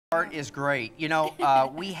Art is great. You know,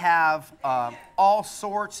 we have all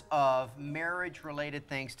sorts of marriage-related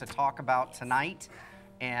things to talk about tonight,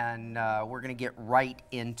 and we're going to get right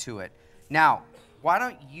into it. Now, why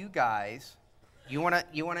don't you guys, you want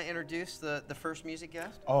to introduce the first music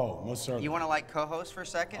guest? Oh, most certainly. You want to like co-host for a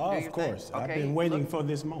second? Oh, of course. Okay. I've been waiting for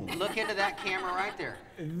this moment. Look into that camera right there.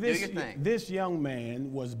 Do your thing. This young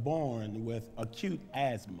man was born with acute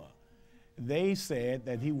asthma. They said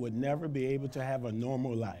that he would never be able to have a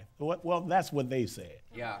normal life. Well, that's what they said.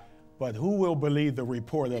 Yeah. But who will believe the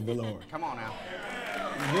report of the Lord? Come on now.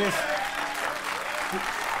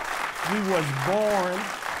 He was born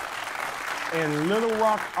in Little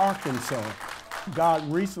Rock, Arkansas. God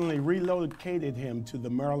recently relocated him to the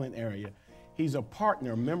Maryland area. He's a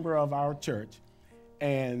partner, member of our church,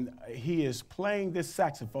 and he is playing this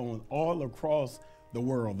saxophone all across the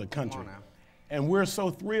world, the country. Come on now. And we're so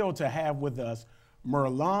thrilled to have with us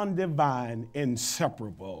Merlon Devine,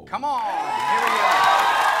 Inseparable. Come on, here we go.